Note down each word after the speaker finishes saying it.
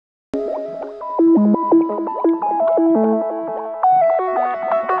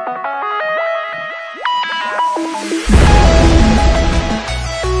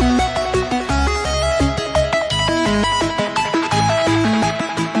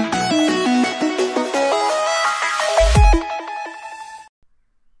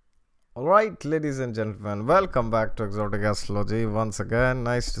Alright, ladies and gentlemen, welcome back to Exotic Astrology once again.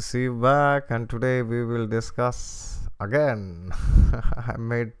 Nice to see you back, and today we will discuss again. I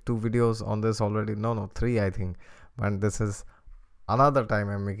made 2 videos on this already. No, 3, I think. And this is another time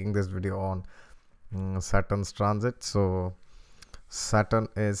I'm making this video on Saturn's transit. So, Saturn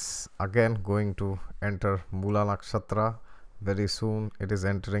is again going to enter Moola Nakshatra very soon. It is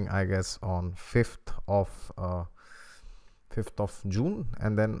entering, I guess, on 5th of June,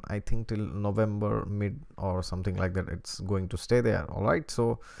 and then I think till November mid or something like that it's going to stay there. All right,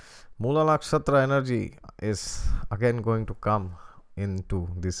 so Moola Nakshatra energy is again going to come into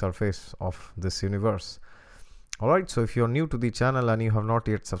the surface of this universe. All right, so if you're new to the channel and you have not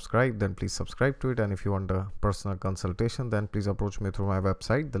yet subscribed, then please subscribe to it, and if you want a personal consultation, then please approach me through my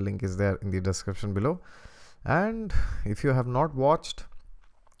website. The link is there in the description below. And if you have not watched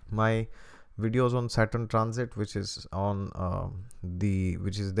my videos on Saturn transit, which is on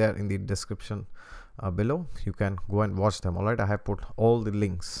which is there in the description below, you can go and watch them. All right, I have put all the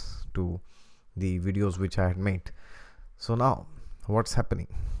links to the videos which I had made. So now what's happening?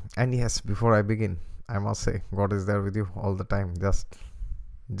 And yes, before I begin, I must say God is there with you all the time.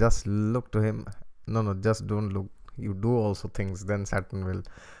 Just look to him. No, just don't look. You do also things, then Saturn will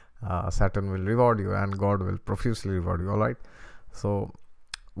reward you, and God will profusely reward you. All right, so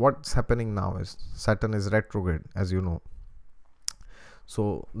what's happening now is Saturn is retrograde, as you know.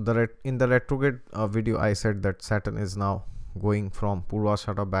 So in the retrograde video, I said that Saturn is now going from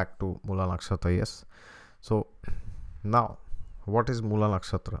Purvashada back to Moola Nakshatra. Yes. So now, what is Moola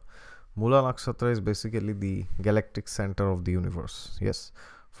Nakshatra? Moola Nakshatra is basically the galactic center of the universe. Yes,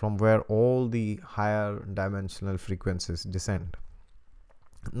 from where all the higher dimensional frequencies descend.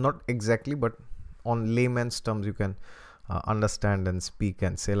 Not exactly, but on layman's terms, you can understand and speak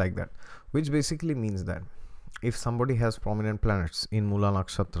and say like that, which basically means that if somebody has prominent planets in Moola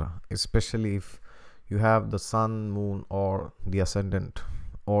Nakshatra, especially if you have the sun, moon, or the ascendant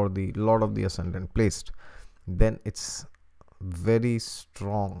or the lord of the ascendant placed, then it's very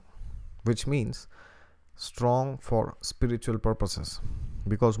strong, which means strong for spiritual purposes,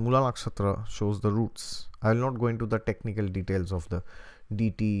 because Moola Nakshatra shows the roots. I will not go into the technical details of the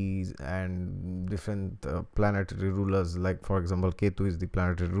deities and different planetary rulers, like for example Ketu is the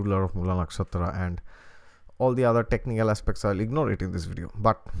planetary ruler of Moola Nakshatra, and all the other technical aspects I'll ignore it in this video.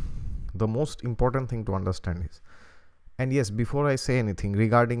 But the most important thing to understand is, and yes, before I say anything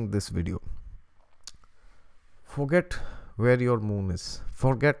regarding this video, forget where your moon is,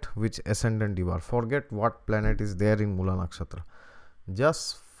 forget which ascendant you are, forget what planet is there in Moola Nakshatra,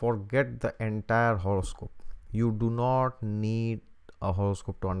 just forget the entire horoscope. You do not need a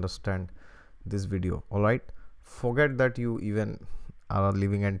horoscope to understand this video. All right, forget that you even are a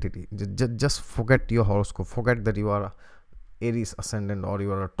living entity. Just forget your horoscope, forget that you are a Aries ascendant or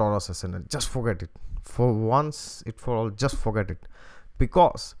you are a Taurus ascendant. Just forget it for once, for all. Just forget it,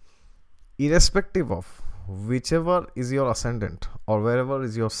 because irrespective of whichever is your ascendant, or wherever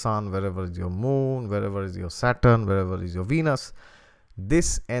is your sun, wherever is your moon, wherever is your Saturn, wherever is your Venus,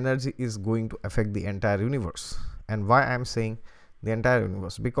 this energy is going to affect the entire universe. And why I'm saying the entire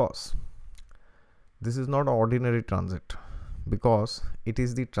universe? Because this is not an ordinary transit, because it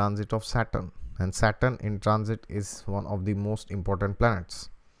is the transit of Saturn, and Saturn in transit is one of the most important planets.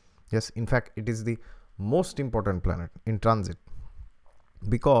 Yes, in fact it is the most important planet in transit,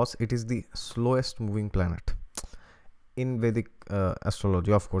 because it is the slowest moving planet in Vedic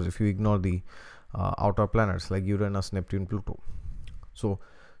astrology. Of course, if you ignore the outer planets like Uranus, Neptune, Pluto. So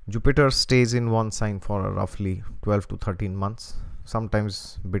Jupiter stays in one sign for roughly 12 to 13 months,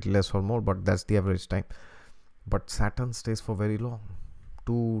 sometimes a bit less or more, but that's the average time. But Saturn stays for very long,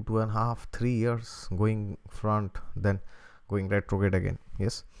 2.5, 3 years, going front, then going retrograde again.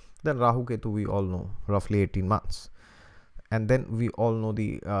 Yes, then Rahu Ketu we all know, roughly 18 months, and then we all know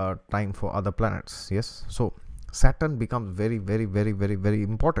the time for other planets. Yes, so Saturn becomes very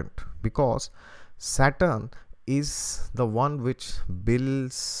important, because Saturn is the one which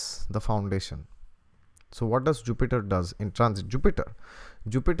builds the foundation. So what does Jupiter does in transit?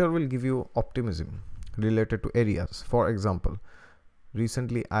 Jupiter will give you optimism related to areas. For example,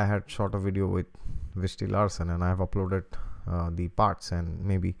 recently I had shot a video with Vishti Larsen, and I have uploaded the parts, and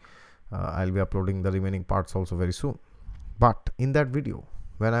maybe I'll be uploading the remaining parts also very soon. But in that video,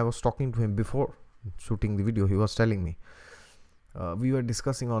 when I was talking to him before shooting the video, he was telling me we were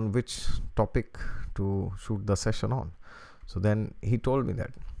discussing on which topic to shoot the session on. So then he told me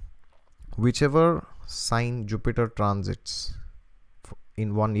that whichever sign Jupiter transits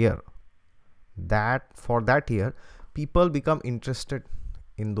in 1 year, that for that year people become interested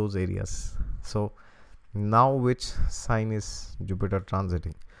in those areas. So now which sign is Jupiter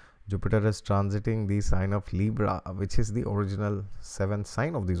transiting? Jupiter is transiting the sign of Libra, which is the original seventh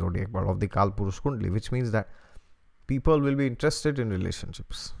sign of the zodiac, but of the Kalpurush Kundli, which means that people will be interested in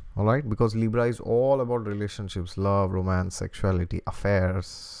relationships. All right, because Libra is all about relationships, love, romance, sexuality,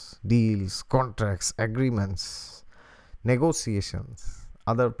 affairs, deals, contracts, agreements, negotiations,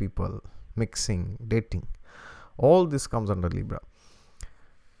 other people, mixing, dating. All this comes under Libra.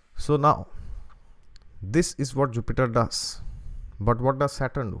 So now, this is what Jupiter does. But what does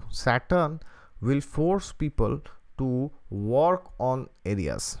Saturn do? Saturn will force people to work on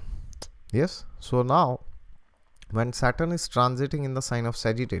areas. Yes. So now, when Saturn is transiting in the sign of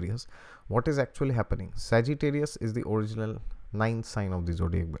Sagittarius, what is actually happening? Sagittarius is the original ninth sign of the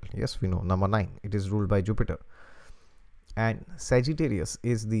zodiac belt. Yes, we know, number 9. It is ruled by Jupiter. And Sagittarius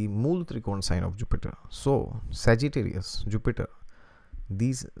is the Mool Trikon sign of Jupiter. So, Sagittarius, Jupiter,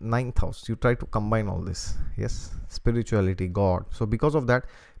 these ninth house, you try to combine all this. Yes, spirituality, God. So, because of that,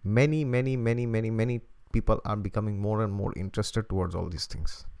 many people are becoming more and more interested towards all these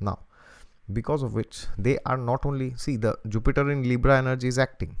things. Now, because of which they are not only, see, the Jupiter in Libra energy is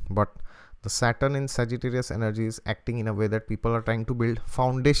acting, but the Saturn in Sagittarius energy is acting in a way that people are trying to build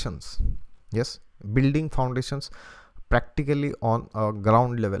foundations. Yes, building foundations practically on a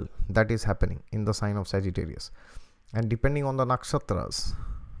ground level. That is happening in the sign of Sagittarius. And depending on the nakshatras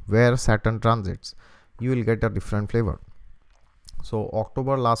where Saturn transits, you will get a different flavor. So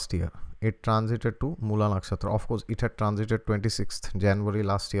October last year, it transited to Moola Nakshatra. Of course, it had transited 26th January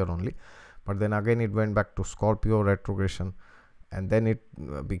last year only. But then again it went back to Scorpio retrogression, and then it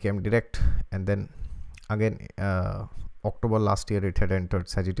became direct, and then again October last year it had entered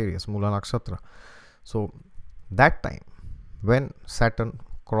Sagittarius, Moola Nakshatra. So that time when Saturn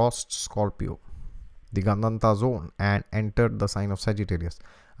crossed Scorpio, the Gandanta zone, and entered the sign of Sagittarius,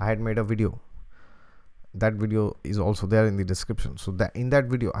 I had made a video. That video is also there in the description. So that in that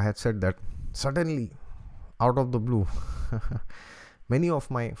video I had said that suddenly, out of the blue, many of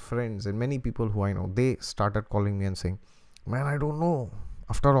my friends and many people who I know, they started calling me and saying, man, I don't know,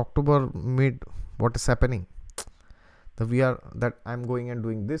 after October mid, what is happening? That I'm going and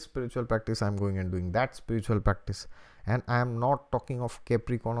doing this spiritual practice, I'm going and doing that spiritual practice. And I am not talking of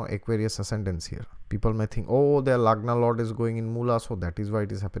Capricorn or Aquarius ascendants here. People may think, oh, their Lagna Lord is going in Moola, so that is why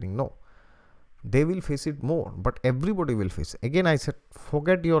it is happening. No, they will face it more, but everybody will face it. Again, I said,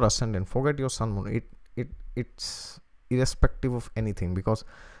 forget your ascendant, forget your sun, moon. It's irrespective of anything, because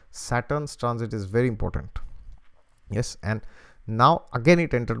Saturn's transit is very important. Yes, and now again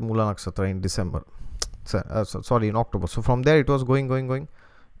it entered Moola Nakshatra in December. Sorry, in October. So from there it was going,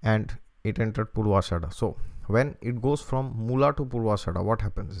 and it entered Purvashada. So when it goes from Moola to Purvashada, what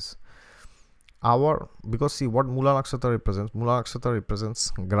happens is because see what Moola Nakshatra represents. Moola Nakshatra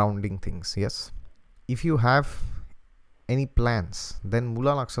represents grounding things. Yes, if you have any plans, then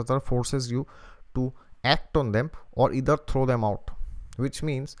Moola Nakshatra forces you to act on them or either throw them out, which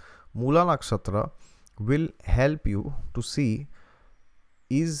means Moola Nakshatra will help you to see,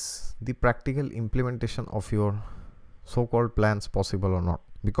 is the practical implementation of your so-called plans possible or not.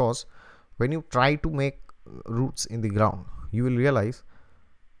 Because when you try to make roots in the ground, you will realize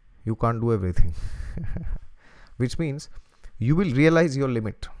you can't do everything. Which means you will realize your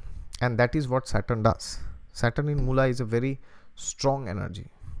limit, and that is what Saturn does. Saturn in Moola is a very strong energy.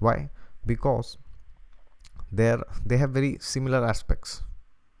 Why? Because they have very similar aspects,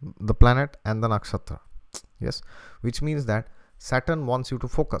 the planet and the nakshatra. Yes, which means that Saturn wants you to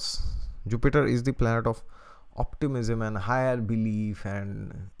focus. Jupiter is the planet of optimism and higher belief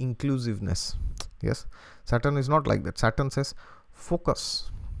and inclusiveness. Yes, Saturn is not like that. Saturn says focus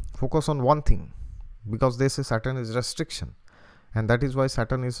on one thing, because they say Saturn is restriction, and that is why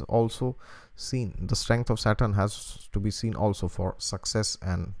Saturn is also seen, the strength of Saturn has to be seen also for success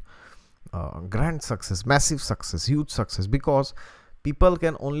and grand success, massive success, huge success, because people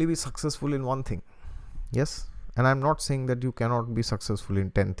can only be successful in one thing. Yes, and I'm not saying that you cannot be successful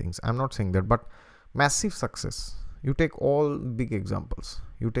in 10 things. I'm not saying that, but massive success, you take all big examples.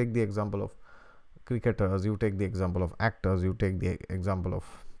 You take the example of cricketers, you take the example of actors, you take the example of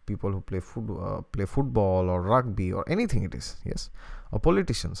people who play football or rugby or anything it is. Yes, or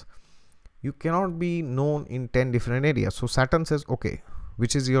politicians. You cannot be known in 10 different areas. So Saturn says, okay,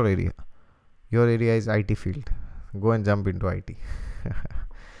 which is your area? Your area is IT field. Go and jump into IT.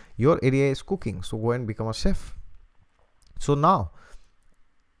 Your area is cooking, so go and become a chef. So now,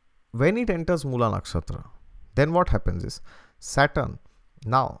 when it enters Moola Nakshatra, then what happens is Saturn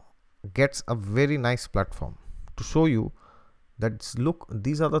now gets a very nice platform to show you that, look,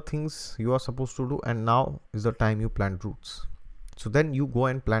 these are the things you are supposed to do, and now is the time you plant roots. So then you go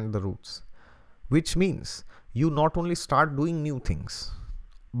and plant the roots, which means you not only start doing new things,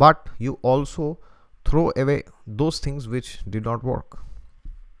 but you also throw away those things which did not work.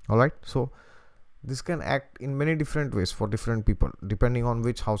 All right, so this can act in many different ways for different people depending on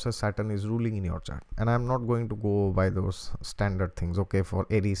which houses Saturn is ruling in your chart. And I'm not going to go by those standard things. Okay, for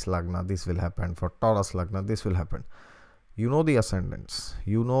Aries Lagna this will happen, for Taurus Lagna this will happen. You know the ascendants,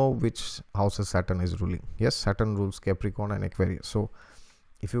 you know which houses Saturn is ruling. Yes, Saturn rules Capricorn and Aquarius. So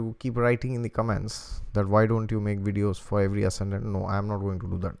if you keep writing in the comments that why don't you make videos for every ascendant, no, I'm not going to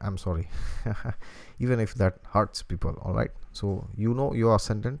do that. I'm sorry. Even if that hurts people. All right, so you know your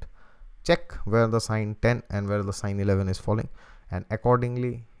ascendant, check where the sign 10 and where the sign 11 is falling, and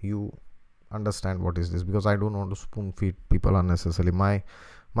accordingly you understand what is this, because I don't want to spoon feed people unnecessarily.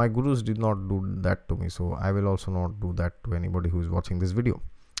 My gurus did not do that to me, so I will also not do that to anybody who is watching this video.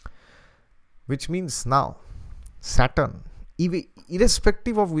 Which means now Saturn,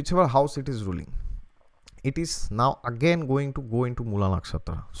 irrespective of whichever house it is ruling, it is now again going to go into Moola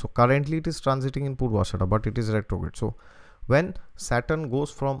Nakshatra. So currently it is transiting in Purvashada, but it is retrograde. So when Saturn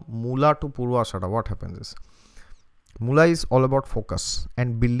goes from Moola to Purvashada, what happens is, Moola is all about focus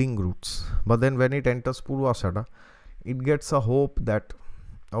and building roots, but then when it enters Purvashada, it gets a hope that,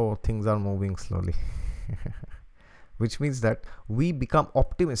 oh, things are moving slowly. Which means that we become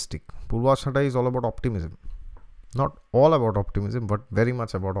optimistic. Purvashada is all about optimism. Not all about optimism, but very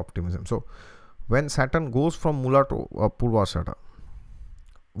much about optimism. So when Saturn goes from Moola to Purvashada,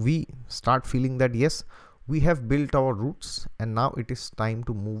 we start feeling that yes, we have built our roots and now it is time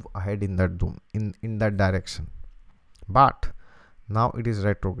to move ahead in that zone, in that direction. But now it is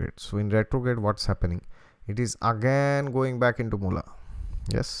retrograde. So in retrograde, what's happening? It is again going back into Moola.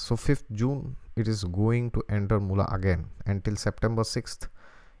 Yes, so 5th June it is going to enter Moola again until September 6th.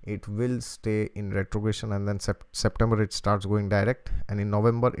 It will stay in retrogression, and then September it starts going direct, and in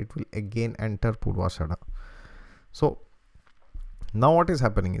November it will again enter Purvashada. So now what is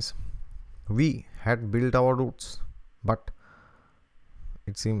happening is, we had built our roots, but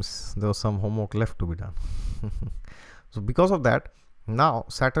it seems there was some homework left to be done. So because of that, now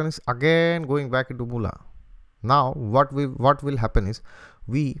Saturn is again going back into Moola. Now what will happen is,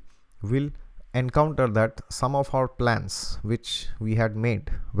 we will encounter that some of our plans which we had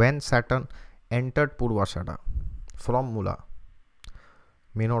made when Saturn entered Purvashada from Moola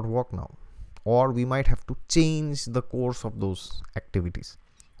may not work now, or we might have to change the course of those activities.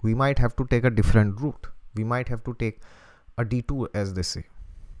 We might have to take a different route. We might have to take a detour, as they say,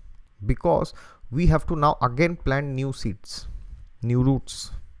 because we have to now again plant new seeds, new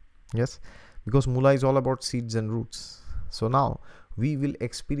roots. Yes, because Moola is all about seeds and roots. So now we will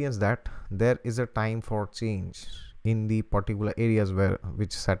experience that there is a time for change in the particular areas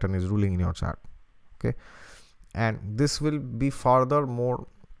which Saturn is ruling in your chart. Okay, and this will be further more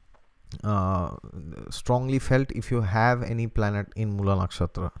strongly felt if you have any planet in Moola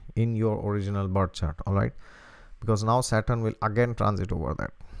Nakshatra in your original birth chart. All right, because now Saturn will again transit over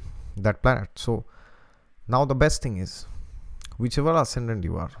that planet. So now the best thing is, whichever ascendant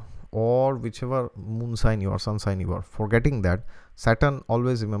you are, or whichever moon sign you are, sun sign you are, forgetting that Saturn,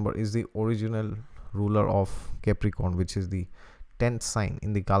 always remember, is the original ruler of Capricorn, which is the 10th sign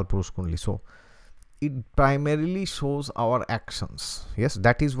in the Kalpurush Kundli. So it primarily shows our actions. Yes,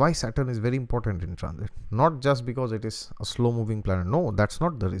 that is why Saturn is very important in transit, not just because it is a slow moving planet. No, that's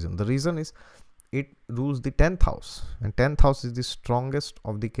not the reason. The reason is it rules the 10th house, and 10th house is the strongest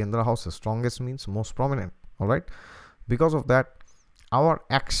of the Kendra houses. Strongest means most prominent. All right, because of that, our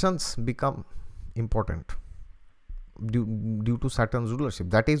actions become important due to Saturn's rulership.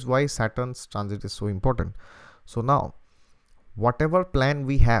 That is why Saturn's transit is so important. So now, whatever plan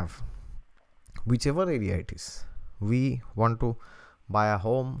we have, whichever area it is, we want to buy a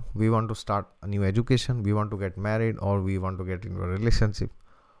home, we want to start a new education, we want to get married, or we want to get into a relationship,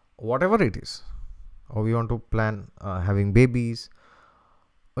 whatever it is, or we want to plan having babies,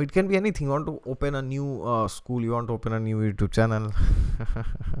 or it can be anything. You want to open a new school, you want to open a new YouTube channel.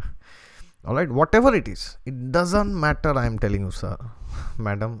 All right, whatever it is, it doesn't matter. I am telling you, sir,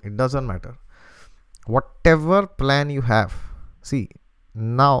 madam, it doesn't matter. Whatever plan you have, see,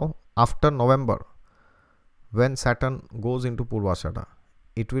 now after November, when Saturn goes into Purvashada,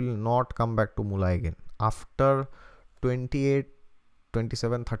 it will not come back to Moola again. After 28,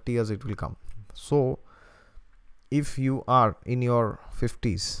 27, 30 years, it will come. So if you are in your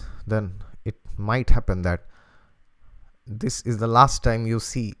 50s, then it might happen that this is the last time you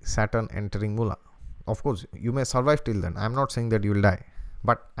see Saturn entering Moola. Of course, you may survive till then. I'm not saying that you will die,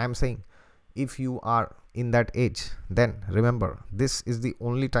 but I'm saying if you are in that age, then remember, this is the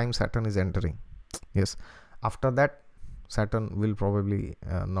only time Saturn is entering. Yes, after that Saturn will probably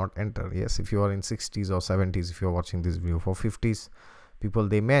not enter. Yes, if you are in 60s or 70s, if you are watching this video, for 50s people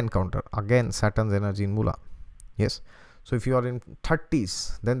they may encounter. Again, Saturn's energy in Moola. Yes. So if you are in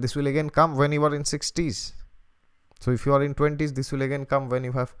 30s, then this will again come when you are in 60s. So if you are in 20s, this will again come when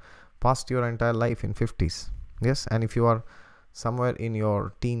you have passed your entire life in 50s. Yes. And if you are somewhere in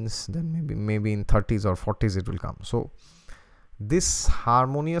your teens, then maybe in 30s or 40s it will come. So this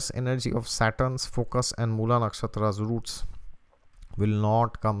harmonious energy of Saturn's focus and Moola Nakshatra's roots will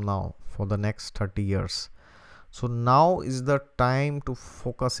not come now for the next 30 years. So now is the time to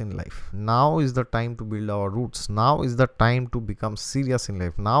focus in life. Now is the time to build our roots. Now is the time to become serious in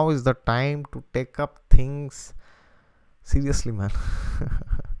life. Now is the time to take up things seriously, man.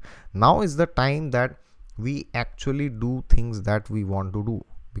 Now is the time that we actually do things that we want to do,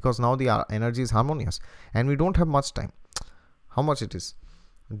 because now the energy is harmonious and we don't have much time. How much it is?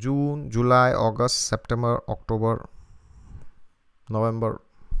 June, July, August, September, October, November.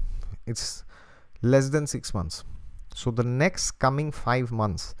 It's less than 6 months. So the next coming 5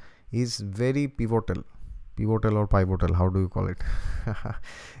 months is very pivotal or pivotal, how do you call it?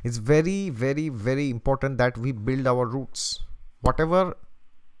 It's very, very, very important that we build our roots. Whatever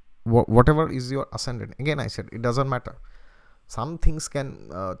is your ascendant. Again, I said it doesn't matter. Some things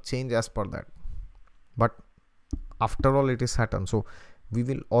can change as per that, but after all, it is Saturn. So we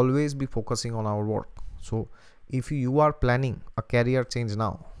will always be focusing on our work. So if you are planning a career change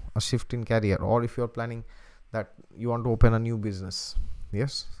now, a shift in career, or if you are planning that you want to open a new business,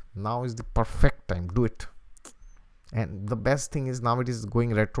 yes, now is the perfect time. Do it. And the best thing is now it is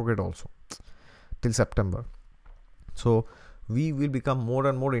going retrograde also till September. So we will become more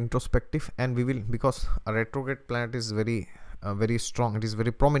and more introspective, and we will, because a retrograde planet is very very strong, it is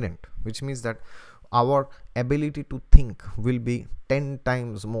very prominent, which means that our ability to think will be 10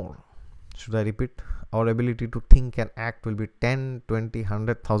 times more. Should I repeat? Our ability to think and act will be 10, 20,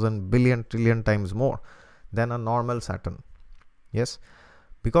 100,000 billion trillion times more than a normal Saturn. Yes,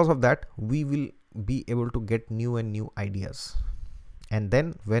 because of that we will be able to get new and new ideas. And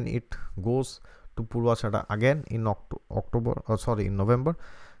then when it goes to Purvashada again in in November,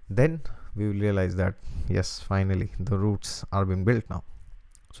 then we will realize that yes, finally the roots are being built now.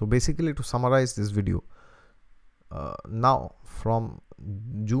 So basically, to summarize this video, now from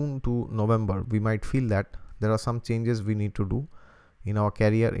June to November, we might feel that there are some changes we need to do in our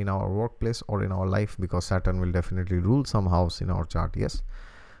career, in our workplace, or in our life, because Saturn will definitely rule some house in our chart. Yes.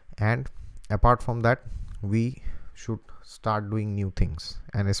 And apart from that, we should start doing new things,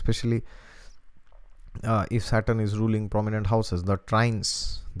 and especially if Saturn is ruling prominent houses, the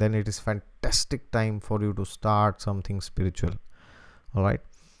trines, then it is fantastic time for you to start something spiritual. All right.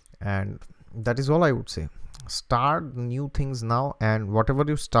 And that is all I would say. Start new things now, and whatever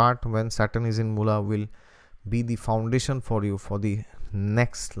you start when Saturn is in Moola will be the foundation for you for the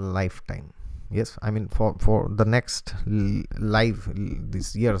next lifetime. Yes, I mean for the next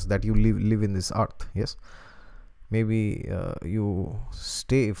these years that you live in this earth. Yes, maybe you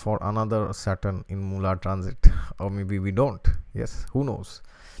stay for another Saturn in Moola transit, or maybe we don't. Yes, who knows?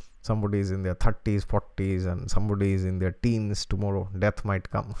 Somebody is in their 30s, 40s, and somebody is in their teens. Tomorrow death might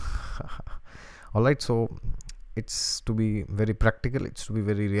come. All right, so it's to be very practical, it's to be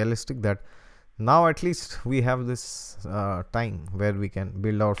very realistic, that now at least we have this time where we can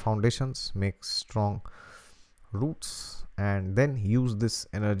build our foundations, make strong roots, and then use this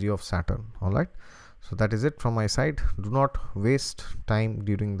energy of Saturn. All right, so that is it from my side. Do not waste time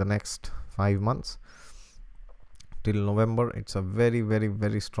during the next 5 months till November. It's a very, very,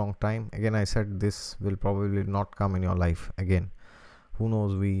 very strong time. Again, I said this will probably not come in your life again. Who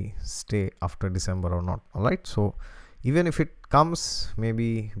knows, we stay after December or not. All right, so even if it comes,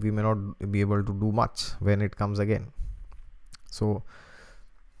 maybe we may not be able to do much when it comes again. So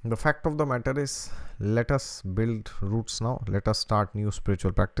the fact of the matter is, let us build roots now, let us start new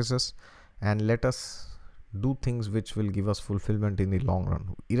spiritual practices, and let us do things which will give us fulfillment in the long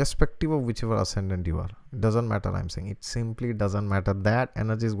run, irrespective of whichever ascendant you are. It doesn't matter. I'm saying it simply doesn't matter. That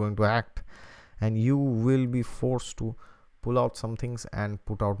energy is going to act, and you will be forced to pull out some things and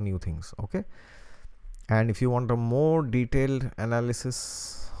put out new things. Okay. And if you want a more detailed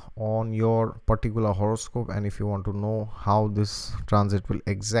analysis on your particular horoscope, and if you want to know how this transit will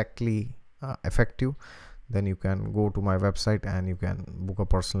exactly affect you, then you can go to my website and you can book a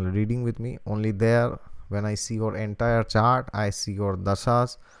personal reading with me. Only there, when I see your entire chart, I see your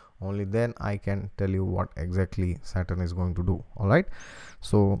dashas, only then I can tell you what exactly Saturn is going to do. All right,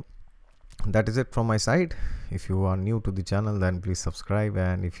 so that is it from my side. If you are new to the channel, then please subscribe,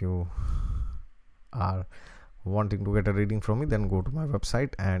 and if you are wanting to get a reading from me, then go to my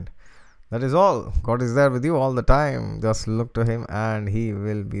website. And that is all. God is there with you all the time. Just look to him, and he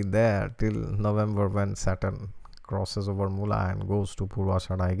will be there till November when Saturn crosses over Moola and goes to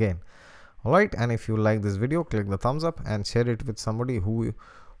Purvashada again. Alright, and if you like this video, click the thumbs up and share it with somebody who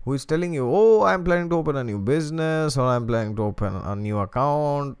is telling you, oh, I'm planning to open a new business, or I'm planning to open a new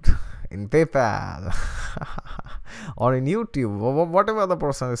account in PayPal or in YouTube, or whatever the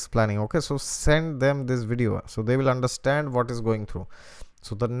person is planning. Okay, so send them this video so they will understand what is going through.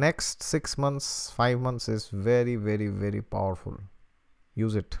 So the next 6 months, 5 months is very, very, very powerful.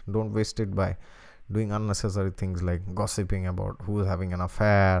 Use it. Don't waste it by doing unnecessary things like gossiping about who is having an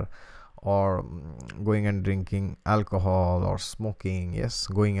affair, or going and drinking alcohol, or smoking, yes,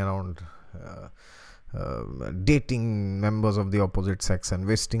 going around dating members of the opposite sex and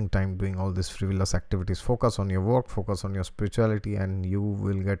wasting time doing all these frivolous activities. Focus on your work, focus on your spirituality, and you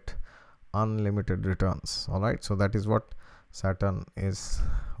will get unlimited returns. All right, so that is what Saturn is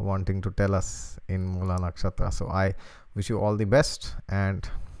wanting to tell us in Moola Nakshatra. So I wish you all the best, and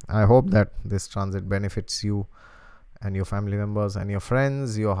I hope that this transit benefits you and your family members and your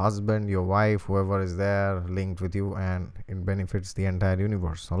friends, your husband, your wife, whoever is there linked with you, and it benefits the entire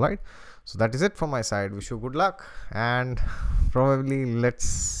universe. All right, so that is it from my side. Wish you good luck, and probably let's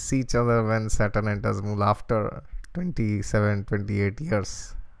see each other when Saturn enters Moola after 27-28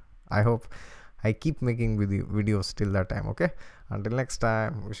 years. I hope I keep making videos till that time. Okay, until next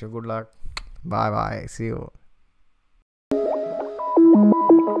time, wish you good luck. Bye bye, see you.